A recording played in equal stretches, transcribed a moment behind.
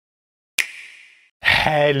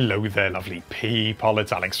Hello there, lovely people.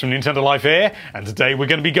 It's Alex from Nintendo Life here, and today we're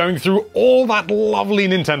going to be going through all that lovely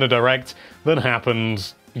Nintendo Direct that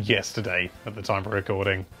happened yesterday at the time of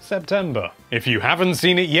recording, September. If you haven't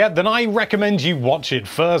seen it yet, then I recommend you watch it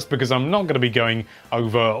first, because I'm not going to be going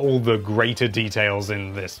over all the greater details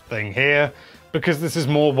in this thing here, because this is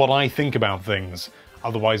more what I think about things.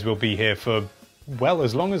 Otherwise, we'll be here for, well,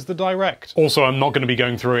 as long as the Direct. Also, I'm not going to be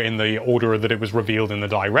going through it in the order that it was revealed in the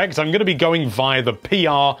Direct. I'm going to be going via the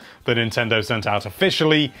PR that Nintendo sent out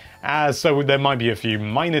officially, so there might be a few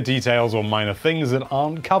minor details or minor things that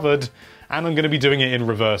aren't covered, and I'm going to be doing it in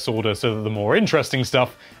reverse order so that the more interesting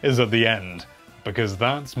stuff is at the end, because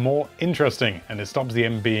that's more interesting, and it stops the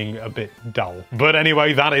end being a bit dull. But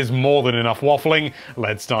anyway, that is more than enough waffling.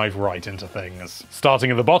 Let's dive right into things. Starting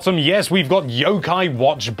at the bottom, yes, we've got Yokai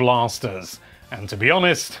Watch Blasters. And to be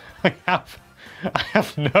honest, I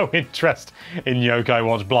have no interest in Yokai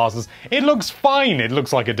Watch Blasters. It looks fine. It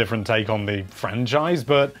looks like a different take on the franchise,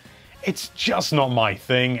 but it's just not my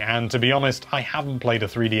thing. And to be honest, I haven't played a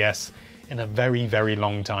 3DS in a very, very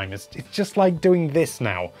long time. It's just like doing this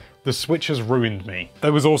now. The Switch has ruined me.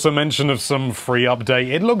 There was also mention of some free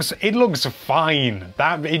update. It looks fine.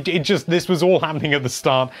 This was all happening at the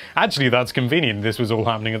start. Actually, that's convenient. This was all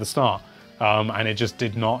happening at the start. And it just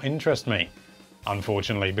did not interest me,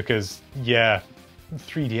 unfortunately, because, yeah,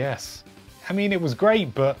 3DS. I mean, it was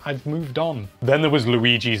great, but I've moved on. Then there was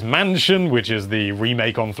Luigi's Mansion, which is the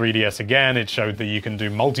remake on 3DS again. It showed that you can do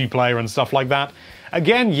multiplayer and stuff like that.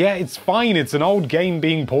 Again, yeah, it's fine. It's an old game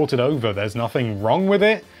being ported over. There's nothing wrong with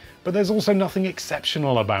it, but there's also nothing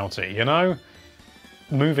exceptional about it, you know?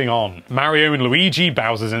 Moving on. Mario and Luigi,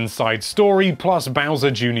 Bowser's Inside Story, plus Bowser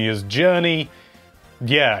Jr.'s Journey.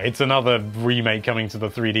 Yeah, it's another remake coming to the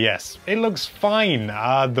 3DS. It looks fine.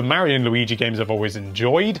 The Mario and Luigi games I've always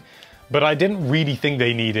enjoyed, but I didn't really think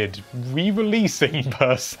they needed re-releasing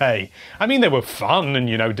per se. I mean, they were fun and,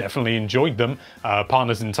 you know, definitely enjoyed them.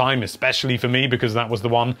 Partners in Time, especially for me, because that was the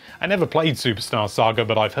one. I never played Superstar Saga,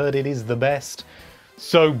 but I've heard it is the best.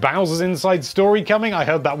 So Bowser's Inside Story coming, I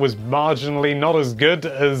heard that was marginally not as good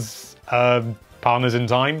as Partners in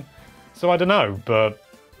Time. So I don't know, but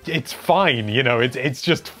it's fine, you know, it's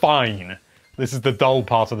just fine. This is the dull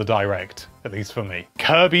part of the Direct, at least for me.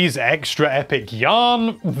 Kirby's Extra Epic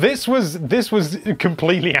Yarn. This was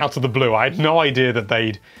completely out of the blue. I had no idea that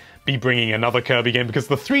they'd be bringing another Kirby game, because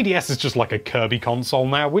the 3DS is just like a Kirby console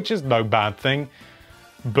now, which is no bad thing.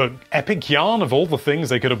 But Epic Yarn, of all the things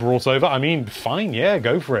they could have brought over, I mean, fine, yeah,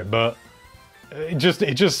 go for it, but it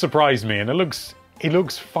just surprised me, and it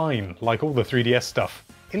looks fine, like all the 3DS stuff.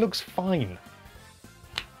 It looks fine.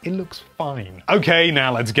 It looks fine. Okay,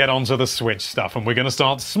 now let's get on to the Switch stuff, and we're going to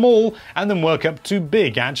start small and then work up to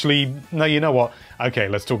big. Actually, no, you know what? Okay,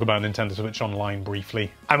 let's talk about Nintendo Switch Online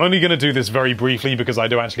briefly. I'm only going to do this very briefly because I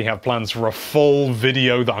do actually have plans for a full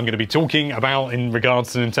video that I'm going to be talking about in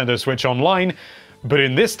regards to Nintendo Switch Online. But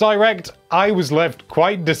in this Direct, I was left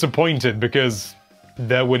quite disappointed because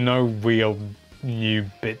there were no real new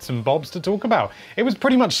bits and bobs to talk about. It was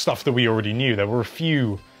pretty much stuff that we already knew. There were a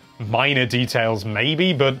few minor details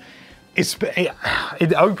maybe, but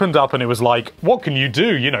it opened up and it was like, what can you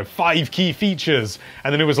do? You know, 5 key features.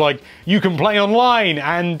 And then it was like, you can play online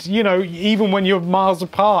and, you know, even when you're miles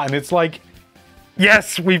apart. And it's like,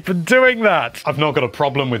 yes, we've been doing that. I've not got a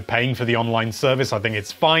problem with paying for the online service. I think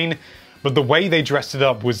it's fine. But the way they dressed it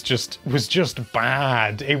up was just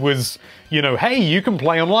bad. It was, you know, hey, you can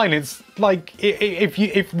play online. It's like,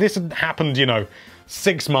 if this had happened, you know,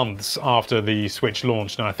 6 months after the Switch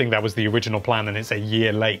launched, and I think that was the original plan, and it's a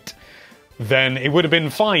year late, then it would have been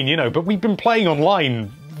fine, you know, but we've been playing online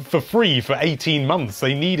for free for 18 months.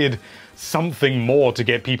 They needed something more to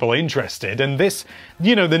get people interested, and this,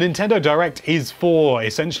 you know, the Nintendo Direct is for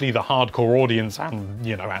essentially the hardcore audience and,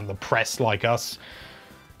 you know, and the press like us.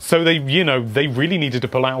 So they, you know, they really needed to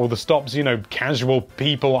pull out all the stops. You know, casual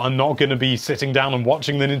people are not going to be sitting down and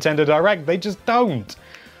watching the Nintendo Direct. They just don't.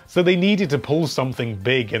 So they needed to pull something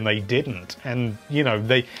big, and they didn't. And, you know,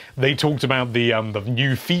 they talked about the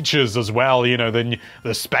new features as well, you know,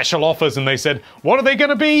 the special offers, and they said, what are they going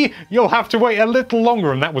to be? You'll have to wait a little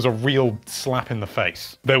longer, and that was a real slap in the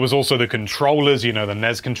face. There was also the controllers, you know, the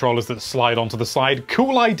NES controllers that slide onto the side.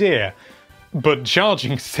 Cool idea. But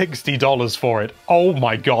charging $60 for it, oh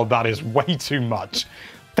my god, that is way too much.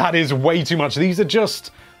 That is way too much. These are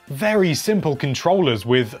just very simple controllers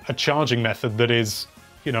with a charging method that is,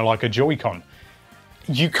 you know, like a Joy-Con.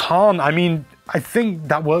 You can't, I mean, I think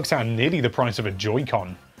that works out nearly the price of a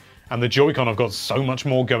Joy-Con. and the Joy-Con have got so much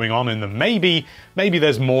more going on in them. Maybe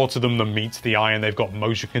there's more to them than meets the eye and they've got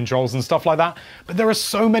motion controls and stuff like that, but there are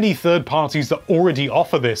so many third parties that already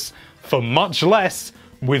offer this for much less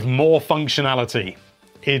with more functionality.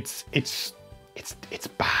 It's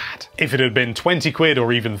bad. If it had been 20 quid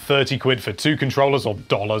or even 30 quid for 2 controllers, or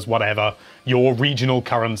dollars, whatever, your regional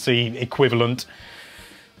currency equivalent,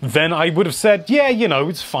 then I would have said, yeah, you know,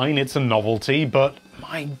 it's fine, it's a novelty, but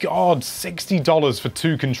my God, $60 for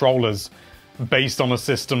 2 controllers based on a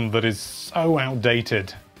system that is so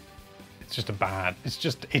outdated. It's just a bad. It's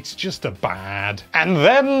just a bad. And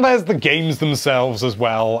then there's the games themselves as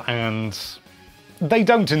well, and they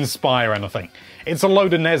don't inspire anything. It's a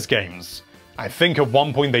load of NES games. I think at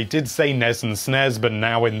one point they did say NES and SNES, but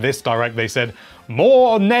now in this Direct they said,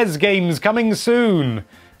 more NES games coming soon.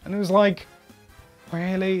 And it was like,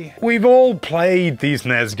 really? We've all played these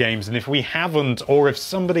NES games, and if we haven't, or if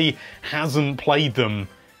somebody hasn't played them,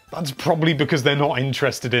 that's probably because they're not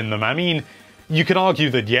interested in them. I mean, you could argue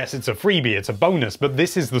that yes, it's a freebie, it's a bonus, but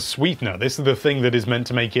this is the sweetener. This is the thing that is meant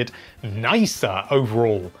to make it nicer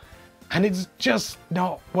overall. And it's just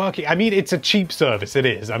not working. I mean, it's a cheap service, it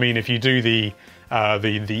is. I mean, if you do the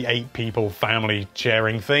 8 people family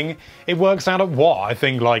sharing thing, it works out at what? I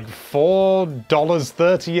think like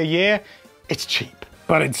 $4.30 a year? It's cheap.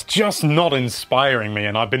 But it's just not inspiring me,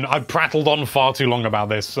 and I've prattled on far too long about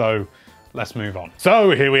this, so let's move on.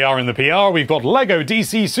 So here we are in the PR, we've got LEGO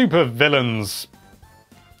DC Super Villains.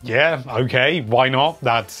 Yeah, okay, why not?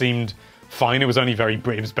 That seemed fine. It was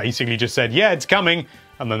basically just said, yeah, it's coming,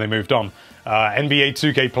 and then they moved on. NBA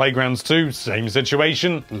 2K Playgrounds 2, same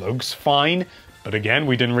situation, looks fine. But again,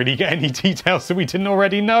 we didn't really get any details that we didn't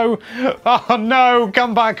already know. Oh no,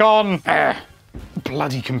 come back on.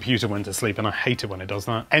 Bloody computer went to sleep, and I hate it when it does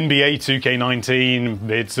that. NBA 2K19,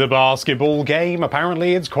 it's a basketball game.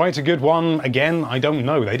 Apparently it's quite a good one. Again, I don't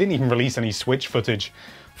know. They didn't even release any Switch footage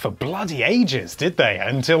for bloody ages, did they?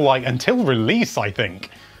 Until release, I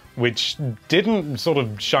think. Which didn't sort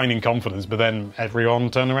of shine in confidence, but then everyone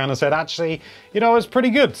turned around and said, actually, you know, it's pretty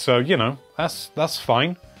good. So, you know, that's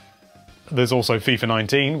fine. There's also FIFA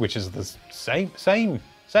 19, which is the same.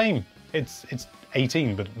 It's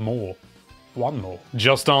 18, but more. One more.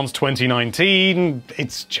 Just Dance 2019,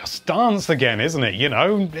 it's Just Dance again, isn't it? You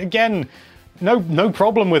know, again, no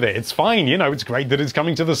problem with it. It's fine, you know, it's great that it's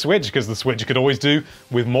coming to the Switch, because the Switch could always do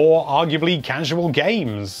with more arguably casual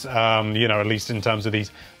games. You know, at least in terms of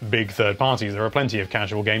these big third parties. There are plenty of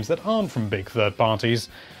casual games that aren't from big third parties.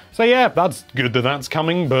 So yeah, that's good that that's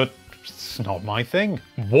coming, but it's not my thing.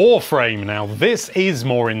 Warframe, now this is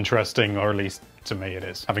more interesting, or at least to me it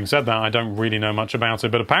is. Having said that, I don't really know much about it,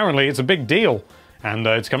 but apparently it's a big deal. And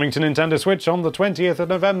it's coming to Nintendo Switch on the 20th of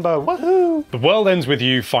November. Woohoo! The World Ends With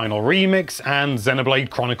You Final Remix and Xenoblade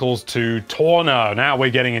Chronicles 2 Torna. Now we're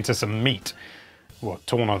getting into some meat. Well,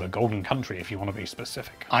 Torna, the Golden Country, if you want to be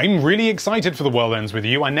specific. I'm really excited for The World Ends With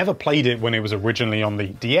You. I never played it when it was originally on the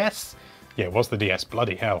DS. Yeah, it was the DS,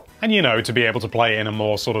 bloody hell. And you know, to be able to play it in a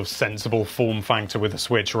more sort of sensible form factor with the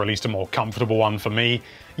Switch, or at least a more comfortable one for me,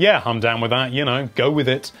 yeah, I'm down with that, you know, go with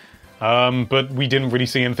it. But we didn't really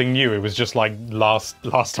see anything new. It was just like last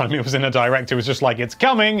time it was in a Direct, it was just like, it's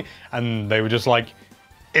coming, and they were just like,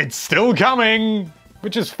 it's still coming,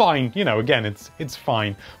 which is fine. You know, again, it's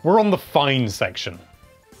fine. We're on the fine section,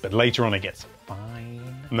 but later on it gets fine.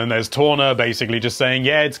 And then there's Torna basically just saying,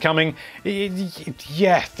 yeah, it's coming.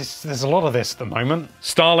 Yeah, there's a lot of this at the moment.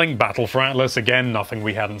 Starlink Battle for Atlas, again, nothing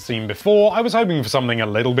we hadn't seen before. I was hoping for something a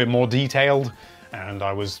little bit more detailed, and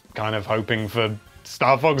I was kind of hoping for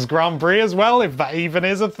Star Fox Grand Prix as well, if that even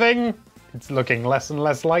is a thing. It's looking less and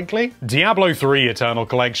less likely. Diablo 3 Eternal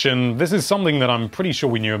Collection. This is something that I'm pretty sure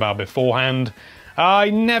we knew about beforehand. I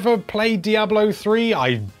never played Diablo 3.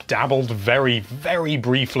 I dabbled very, very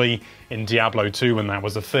briefly in Diablo 2 when that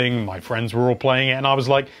was a thing. My friends were all playing it, and I was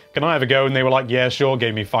like, can I have a go? And they were like, yeah, sure,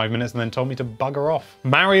 gave me 5 minutes, and then told me to bugger off.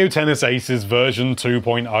 Mario Tennis Aces version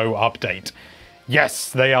 2.0 update. Yes,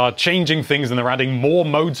 they are changing things and they're adding more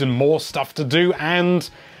modes and more stuff to do, and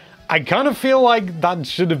I kind of feel like that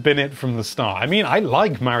should have been it from the start. I mean, I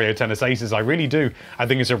like Mario Tennis Aces, I really do. I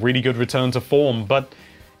think it's a really good return to form, but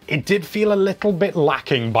it did feel a little bit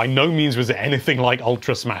lacking. By no means was it anything like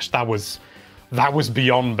Ultra Smash. That was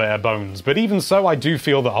beyond bare bones. But even so, I do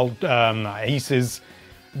feel that Aces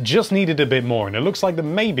just needed a bit more, and it looks like that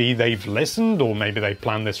maybe they've listened, or maybe they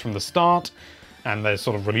planned this from the start, and they're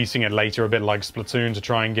sort of releasing it later, a bit like Splatoon, to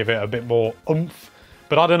try and give it a bit more oomph.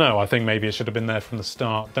 But I don't know, I think maybe it should have been there from the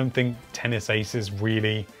start. Don't think Tennis Aces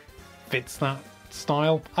really fits that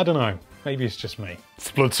style. I don't know, maybe it's just me.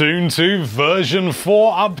 Splatoon 2 version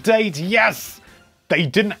 4 update, yes! they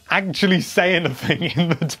didn't actually say anything in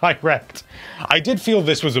the Direct. I did feel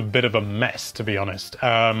this was a bit of a mess, to be honest.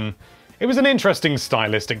 It was an interesting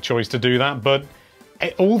stylistic choice to do that, but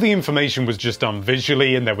all the information was just done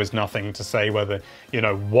visually, and there was nothing to say whether, you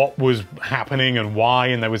know, what was happening and why,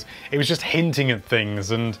 and it was just hinting at things,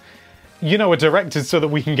 and, you know, a Direct is so that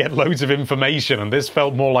we can get loads of information, and this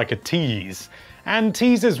felt more like a tease. And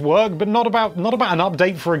teasers work, but not about an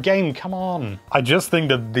update for a game, come on. I just think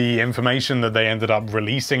that the information that they ended up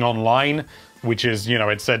releasing online, which is, you know,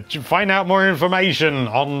 it said, find out more information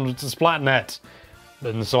on Splatnet.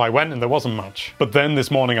 And so I went and there wasn't much. But then this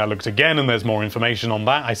morning I looked again and there's more information on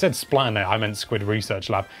that. I said Splatnet, I meant Squid Research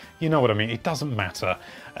Lab. You know what I mean, it doesn't matter.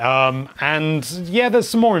 And yeah, there's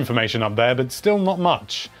some more information up there, but still not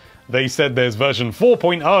much. They said there's version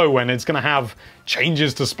 4.0 and it's going to have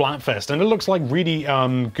changes to Splatfest. And it looks like really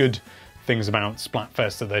good things about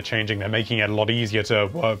Splatfest that they're changing. They're making it a lot easier to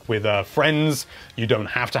work with friends. You don't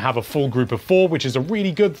have to have a full group of 4, which is a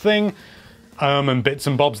really good thing. And bits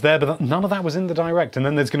and bobs there, but none of that was in the Direct. And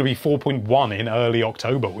then there's going to be 4.1 in early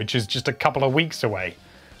October, which is just a couple of weeks away.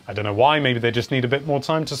 I don't know why, maybe they just need a bit more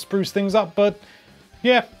time to spruce things up, but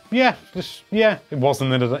yeah, it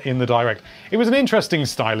wasn't in the Direct. It was an interesting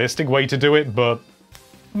stylistic way to do it, but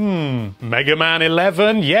Mega Man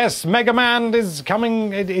 11, yes, Mega Man is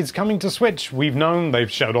coming. It's coming to Switch. We've known.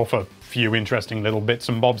 They've showed off a few interesting little bits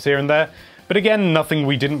and bobs here and there, but again, nothing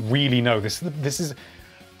we didn't really know. This is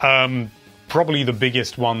probably the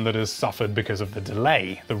biggest one that has suffered because of the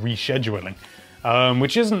delay, the rescheduling,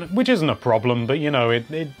 which isn't a problem. But you know, it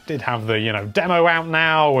did have the, you know, demo out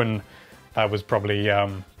now, and that was probably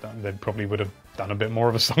they probably would have done a bit more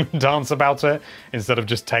of a song and dance about it instead of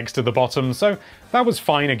just text at the bottom. So that was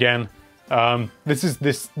fine again. This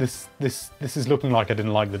is looking like I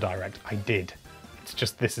didn't like the Direct. I did. It's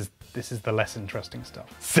just this is the less interesting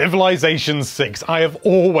stuff. Civilization 6. I have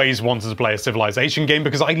always wanted to play a Civilization game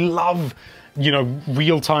because I love, you know,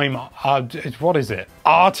 real-time, what is it?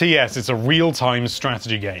 RTS, it's a real-time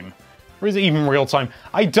strategy game. Or is it even real-time?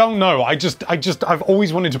 I don't know. I've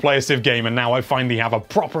always wanted to play a Civ game, and now I finally have a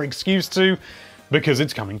proper excuse to, because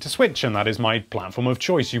it's coming to Switch, and that is my platform of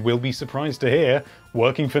choice. You will be surprised to hear,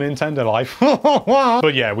 working for Nintendo Life.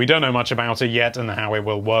 But yeah, we don't know much about it yet and how it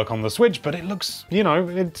will work on the Switch, but it looks, you know,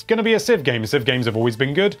 it's gonna be a Civ game. Civ games have always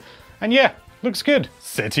been good, and yeah, looks good.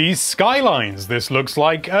 Cities Skylines. This looks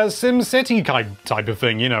like a Sim City type of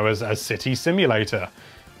thing, you know, as a city simulator,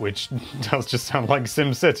 which does just sound like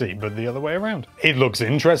Sim City, but the other way around. It looks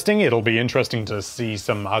interesting. It'll be interesting to see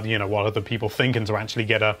some, you know, what other people think and to actually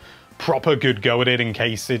get a proper good go at it in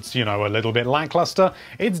case it's, you know, a little bit lackluster.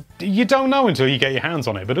 You don't know until you get your hands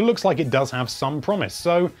on it, but it looks like it does have some promise.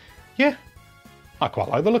 So, yeah, I quite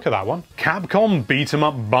like the look of that one. Capcom Beat 'em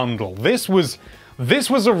Up Bundle. This was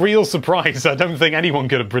a real surprise. I don't think anyone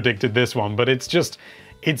could have predicted this one, but it's just,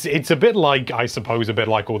 it's a bit like, I suppose, a bit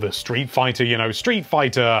like all the Street Fighter, you know, Street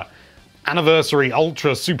Fighter Anniversary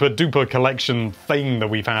Ultra Super Duper Collection thing that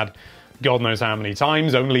we've had God knows how many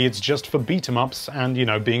times, only it's just for beat-em-ups and, you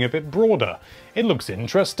know, being a bit broader. It looks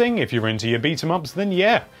interesting. If you're into your beat-em-ups, then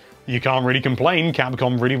yeah, you can't really complain.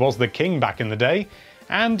 Capcom really was the king back in the day.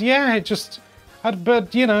 And yeah,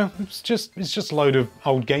 but, you know, it's just a load of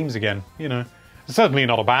old games again, you know. It's certainly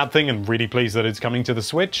not a bad thing, and really pleased that it's coming to the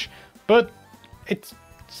Switch, but it's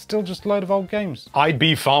still just a load of old games. I'd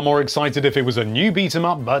be far more excited if it was a new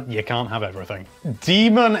beat-em-up, but you can't have everything.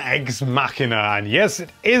 Demon X Machina, and yes, it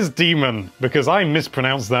is Demon, because I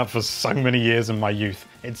mispronounced that for so many years in my youth.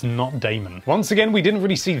 It's not Damon. Once again, we didn't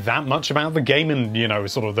really see that much about the game and, you know,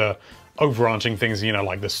 sort of the overarching things, you know,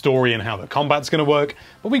 like the story and how the combat's gonna work,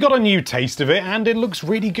 but we got a new taste of it, and it looks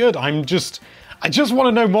really good. I just want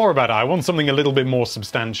to know more about it. I want something a little bit more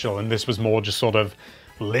substantial, and this was more just sort of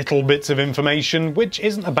little bits of information, which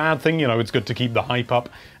isn't a bad thing. You know, it's good to keep the hype up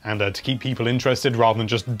and to keep people interested rather than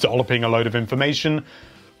just dolloping a load of information.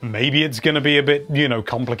 Maybe it's going to be a bit, you know,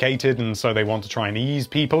 complicated, and so they want to try and ease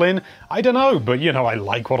people in. I don't know, but, you know, I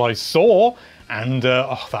like what I saw, and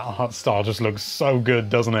oh, that art style just looks so good,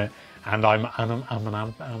 doesn't it? And I'm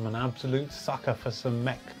an absolute sucker for some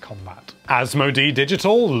mech combat. Asmodee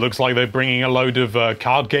Digital looks like they're bringing a load of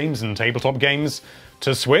card games and tabletop games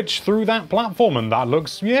to Switch through that platform, and that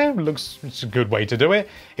looks, yeah, it's a good way to do it.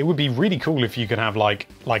 It would be really cool if you could have like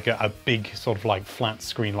a big sort of like flat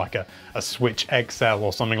screen, like a Switch XL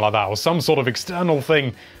or something like that, or some sort of external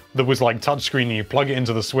thing that was like touchscreen and you plug it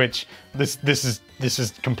into the Switch. This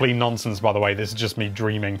is complete nonsense, by the way. This is just me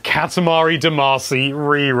dreaming. Katamari Damacy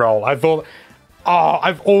reroll. I thought, oh,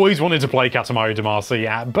 I've always wanted to play Katamari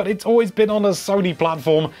Damacy, but it's always been on a Sony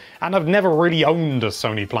platform, and I've never really owned a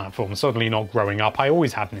Sony platform, certainly not growing up. I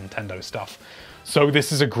always had Nintendo stuff. So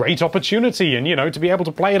this is a great opportunity, and, you know, to be able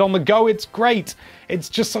to play it on the go, it's great. It's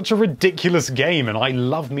just such a ridiculous game, and I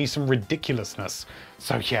love me some ridiculousness.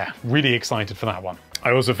 So yeah, really excited for that one.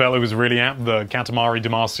 I also felt it was really apt the Katamari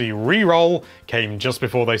Damacy reroll came just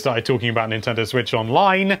before they started talking about Nintendo Switch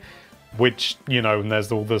Online, which, you know, and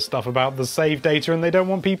there's all the stuff about the save data and they don't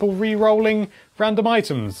want people re-rolling random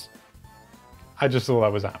items. I just thought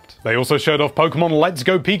that was apt. They also showed off Pokemon Let's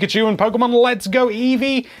Go Pikachu and Pokemon Let's Go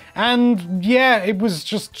Eevee, and yeah, it was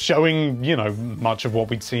just showing, you know, much of what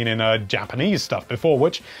we'd seen in Japanese stuff before,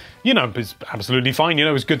 which, you know, is absolutely fine. You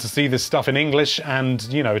know, it's good to see this stuff in English and,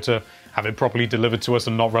 you know, to have it properly delivered to us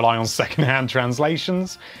and not rely on secondhand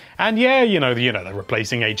translations. And yeah, they're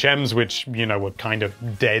replacing HMs, which, you know, were kind of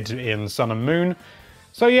dead in Sun and Moon.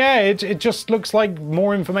 So yeah, it just looks like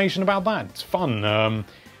more information about that. It's fun.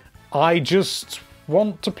 I just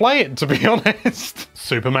want to play it, to be honest.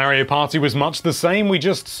 Super Mario Party was much the same. We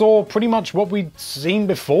just saw pretty much what we'd seen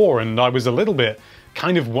before, and I was a little bit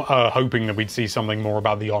kind of hoping that we'd see something more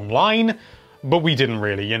about the online, but we didn't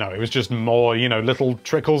really, you know. It was just more, you know, little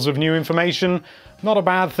trickles of new information. Not a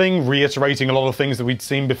bad thing, reiterating a lot of things that we'd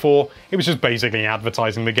seen before. It was just basically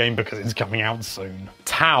advertising the game because it's coming out soon.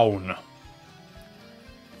 Town.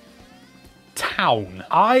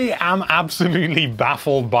 I am absolutely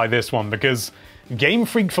baffled by this one because Game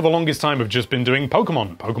Freak for the longest time have just been doing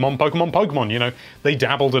Pokemon, you know. They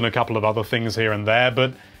dabbled in a couple of other things here and there,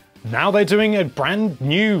 but now they're doing a brand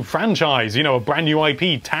new franchise, you know, a brand new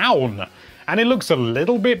IP, Town. And it looks a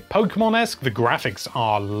little bit Pokemon-esque. The graphics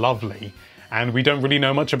are lovely, and we don't really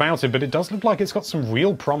know much about it, but it does look like it's got some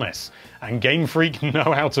real promise. And Game Freak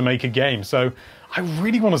know how to make a game, so I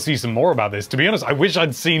really want to see some more about this. To be honest, I wish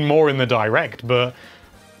I'd seen more in the Direct, but,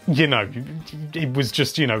 you know, it was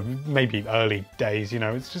just, you know, maybe early days, you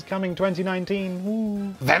know, it's just coming 2019.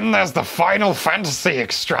 Woo. Then there's the Final Fantasy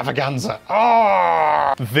extravaganza.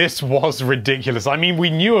 Oh! This was ridiculous. I mean, we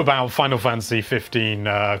knew about Final Fantasy 15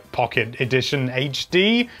 Pocket Edition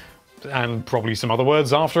HD, and probably some other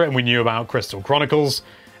words after it, and we knew about Crystal Chronicles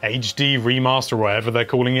HD Remaster, whatever they're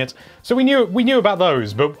calling it. So we knew about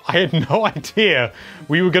those, but I had no idea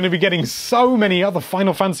we were going to be getting so many other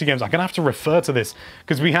Final Fantasy games. I'm going to have to refer to this,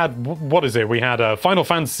 because we had, what is it? We had Final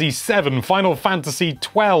Fantasy VII, Final Fantasy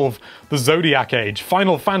XII, The Zodiac Age,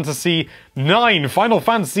 Final Fantasy IX, Final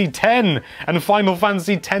Fantasy X, and Final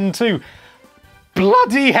Fantasy X-2.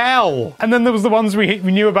 Bloody hell! And then there was the ones we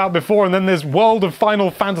knew about before, and then there's World of Final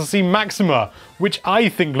Fantasy Maxima, which I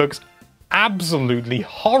think looks absolutely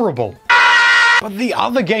horrible. But the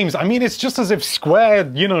other games, I mean, it's just as if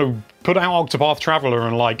Square, you know, put out Octopath Traveler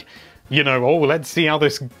and like, you know, oh, let's see how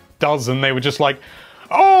this does, and they were just like,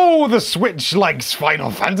 oh, the Switch likes Final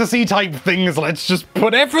Fantasy type things, let's just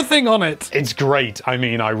put everything on it. It's great. I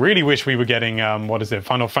mean, I really wish we were getting, what is it,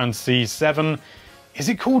 Final Fantasy VII? Is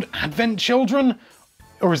it called Advent Children?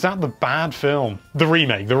 Or is that the bad film? The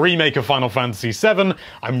remake of Final Fantasy VII.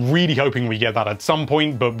 I'm really hoping we get that at some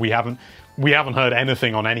point, but we haven't heard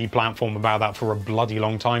anything on any platform about that for a bloody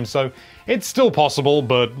long time, so it's still possible,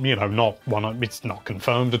 but, you know, it's not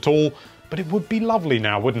confirmed at all. But it would be lovely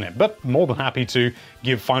now, wouldn't it? But more than happy to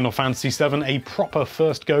give Final Fantasy VII a proper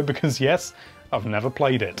first go, because yes, I've never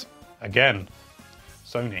played it. Again,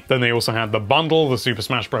 Sony. Then they also had the bundle, the Super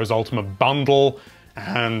Smash Bros. Ultimate Bundle,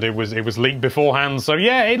 and it was leaked beforehand, so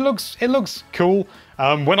yeah, it looks cool.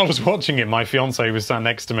 When I was watching it, my fiance was sat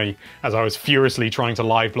next to me as I was furiously trying to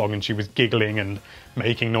live blog, and she was giggling and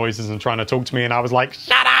making noises and trying to talk to me, and I was like,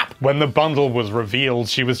 shut up! When the bundle was revealed,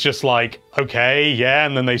 she was just like, okay, yeah,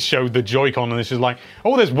 and then they showed the Joy-Con, and she was like,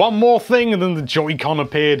 oh, there's one more thing, and then the Joy-Con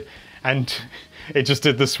appeared, and it just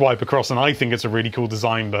did the swipe across, and I think it's a really cool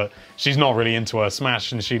design, but she's not really into her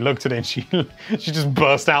Smash, and she looked at it and she just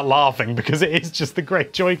burst out laughing because it is just the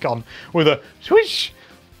great Joy-Con with a swish.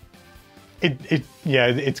 Yeah,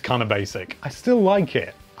 it's kind of basic. I still like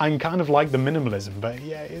it. I'm kind of like the minimalism, but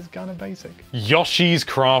yeah, it is kind of basic. Yoshi's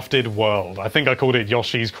Crafted World. I think I called it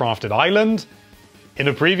Yoshi's Crafted Island in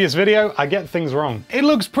a previous video. I get things wrong. It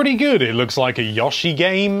looks pretty good. It looks like a Yoshi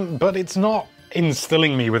game, but it's not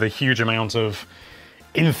instilling me with a huge amount of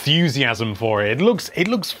enthusiasm for it. It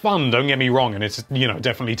looks fun, don't get me wrong, and it's, you know,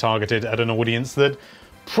 definitely targeted at an audience that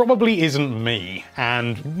probably isn't me,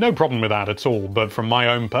 and no problem with that at all, but from my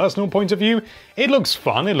own personal point of view, it looks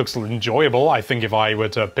fun, it looks enjoyable. I think if I were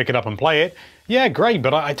to pick it up and play it, yeah, great,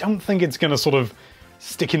 but I don't think it's gonna sort of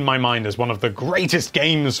stick in my mind as one of the greatest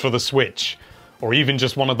games for the Switch, or even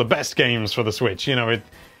just one of the best games for the Switch. You know,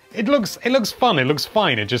 it looks fun, it looks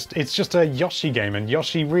fine, it's just a Yoshi game, and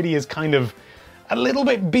Yoshi really is kind of a little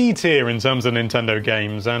bit B tier in terms of Nintendo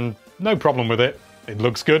games, and no problem with it. It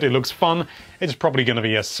looks good, it looks fun. It's probably going to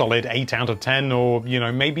be a solid 8 out of 10, or, you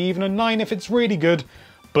know, maybe even a 9 if it's really good,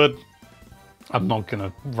 but I'm not going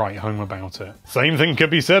to write home about it. Same thing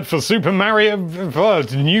could be said for Super Mario...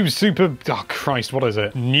 New Super... Oh, Christ, what is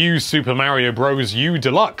it? New Super Mario Bros. U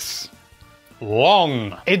Deluxe.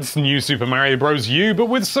 Long. It's New Super Mario Bros. U, but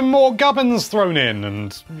with some more gubbins thrown in,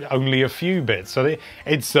 and only a few bits. So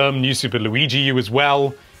it's New Super Luigi U as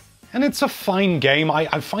well. And it's a fine game. I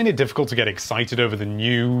find it difficult to get excited over the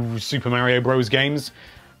new Super Mario Bros. Games,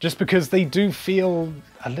 just because they do feel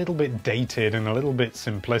a little bit dated and a little bit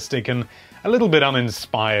simplistic and a little bit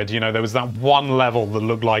uninspired. You know, there was that one level that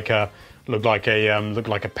looked like a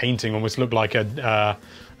painting, almost looked like a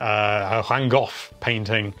Van Gogh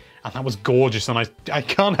painting, and that was gorgeous. And I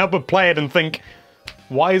can't help but play it and think,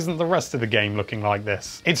 why isn't the rest of the game looking like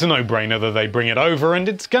this? It's a no-brainer that they bring it over, and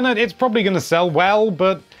it's probably gonna sell well,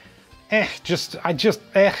 but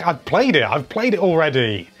I've played it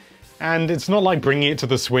already. And it's not like bringing it to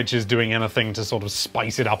the Switch is doing anything to sort of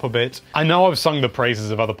spice it up a bit. I know I've sung the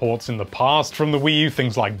praises of other ports in the past from the Wii U,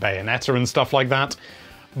 things like Bayonetta and stuff like that,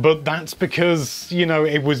 but that's because, you know,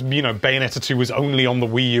 it was, you know, Bayonetta 2 was only on the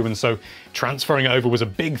Wii U, and so transferring it over was a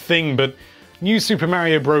big thing, but New Super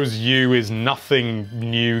Mario Bros. U is nothing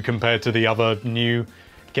new compared to the other new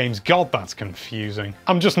games. God, that's confusing.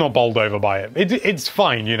 I'm just not bowled over by it. It's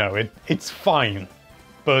fine, you know, it's fine.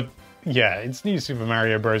 But yeah, it's New Super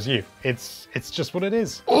Mario Bros. U. It's just what it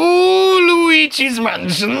is. Oh, Luigi's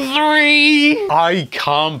Mansion 3! I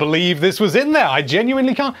can't believe this was in there. I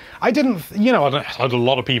genuinely can't. I didn't, you know, I heard a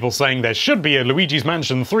lot of people saying there should be a Luigi's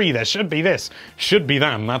Mansion 3, there should be this, should be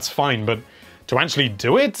that, and that's fine, but to actually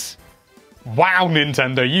do it? Wow,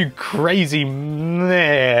 Nintendo, you crazy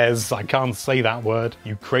I can't say that word.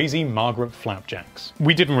 You crazy Margaret Flapjacks.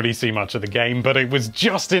 We didn't really see much of the game, but it was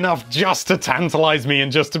just enough just to tantalize me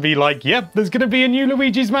and just to be like, yep, there's gonna be a new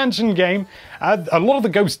Luigi's Mansion game. A lot of the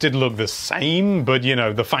ghosts did look the same, but, you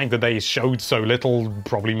know, the fact that they showed so little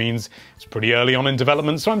probably means it's pretty early on in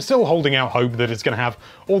development, so I'm still holding out hope that it's gonna have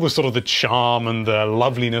all the sort of the charm and the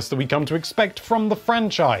loveliness that we come to expect from the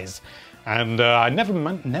franchise. And I never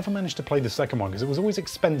managed to play the second one because it was always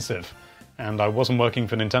expensive, and I wasn't working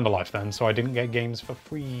for Nintendo Life then, so I didn't get games for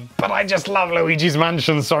free. But I just love Luigi's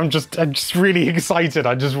Mansion, so I'm just really excited.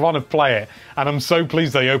 I just want to play it, and I'm so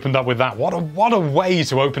pleased they opened up with that. What a way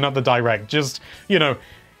to open up the Direct. Just, you know,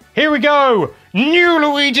 here we go, new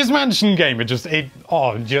Luigi's Mansion game.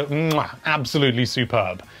 Absolutely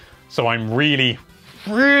superb. So I'm really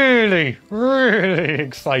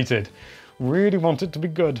excited. Really want it to be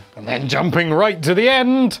good. And then jumping right to the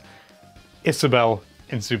end, Isabelle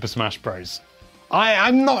in Super Smash Bros.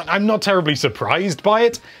 I'm not terribly surprised by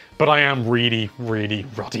it, but I am really ruddy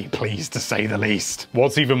pleased to say the least.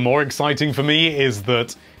 What's even more exciting for me is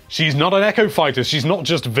that she's not an Echo Fighter, she's not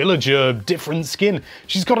just Villager, different skin.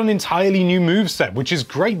 She's got an entirely new moveset, which is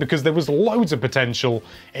great because there was loads of potential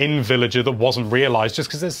in Villager that wasn't realized just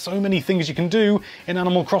because there's so many things you can do in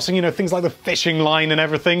Animal Crossing, you know, things like the fishing line and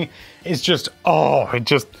everything. It's just,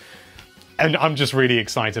 and I'm just really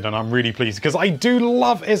excited and I'm really pleased because I do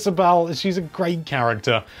love Isabelle. She's a great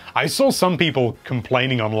character. I saw some people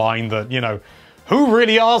complaining online that, you know, who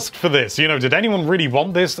really asked for this? You know, did anyone really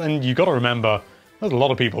want this? And you gotta remember, there's a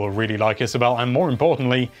lot of people who really like Isabelle, and more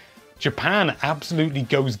importantly, Japan absolutely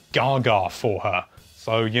goes gaga for her.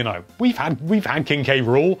 So, you know, we've had King K.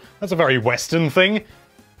 Rool. That's a very Western thing.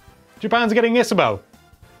 Japan's getting Isabelle.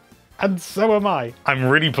 And so am I. I'm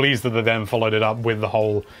really pleased that they then followed it up with the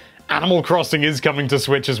whole Animal Crossing is coming to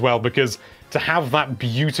Switch as well, because to have that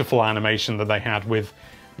beautiful animation that they had with,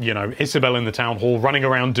 you know, Isabelle in the town hall running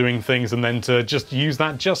around doing things, and then to just use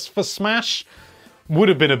that just for Smash would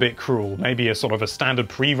have been a bit cruel. Maybe a sort of a standard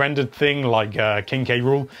pre-rendered thing like King K.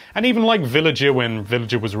 Rool, and even like Villager when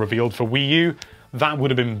Villager was revealed for Wii U. That would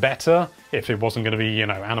have been better if it wasn't going to be, you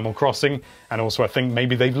know, Animal Crossing. And also I think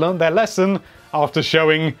maybe they've learned their lesson after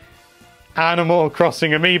showing Animal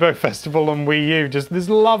Crossing Amiibo Festival on Wii U. Just this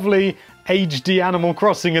lovely HD Animal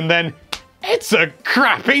Crossing, and then it's a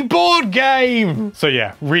crappy board game! So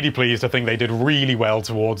yeah, really pleased. I think they did really well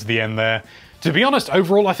towards the end there. To be honest,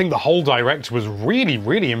 overall, I think the whole Direct was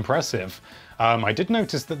really impressive. I did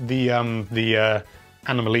notice that the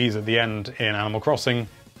Animalese at the end in Animal Crossing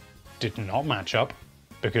did not match up,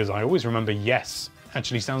 because I always remember yes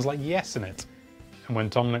actually sounds like yes in it. And when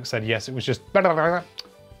Tom Nook said yes, it was just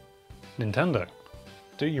Nintendo.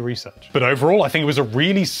 Do your research. But overall, I think it was a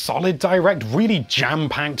really solid Direct, really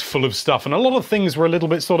jam-packed full of stuff, and a lot of things were a little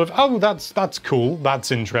bit sort of, oh, that's cool,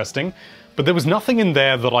 that's interesting. But but there was nothing in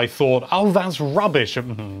there that I thought, oh, that's rubbish.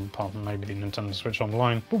 Pardon, maybe the Nintendo Switch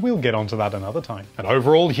Online, but we'll get onto that another time. And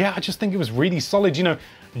overall, yeah, I just think it was really solid. You know,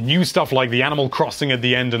 new stuff like the Animal Crossing at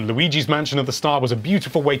the end and Luigi's Mansion at the start was a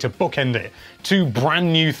beautiful way to bookend it. Two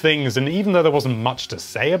brand new things, and even though there wasn't much to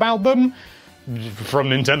say about them, from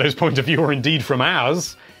Nintendo's point of view, or indeed from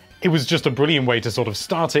ours, it was just a brilliant way to sort of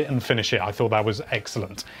start it and finish it. I thought that was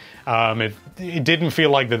excellent. It didn't feel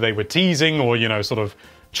like that they were teasing or, you know, sort of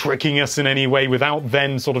tricking us in any way without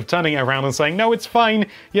then sort of turning it around and saying, no, it's fine.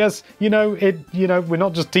 Yes, we're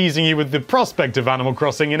not just teasing you with the prospect of Animal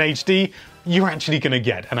Crossing in HD. You're actually going to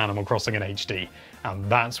get an Animal Crossing in HD. And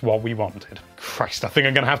that's what we wanted. Christ, I think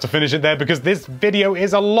I'm going to have to finish it there because this video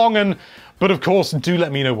is a long one. But of course, do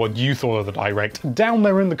let me know what you thought of the Direct down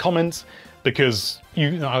there in the comments, because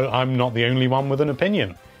I'm not the only one with an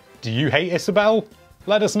opinion. Do you hate Isabelle?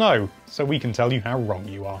 Let us know, so we can tell you how wrong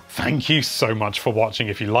you are. Thank you so much for watching.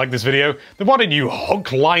 If you like this video, then why don't you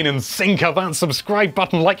hook, line, and sinker that subscribe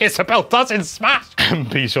button like Isabelle does in Smash? And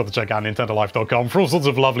be sure to check out NintendoLife.com for all sorts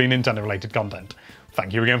of lovely Nintendo-related content.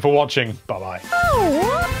 Thank you again for watching.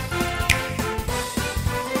 Bye-bye.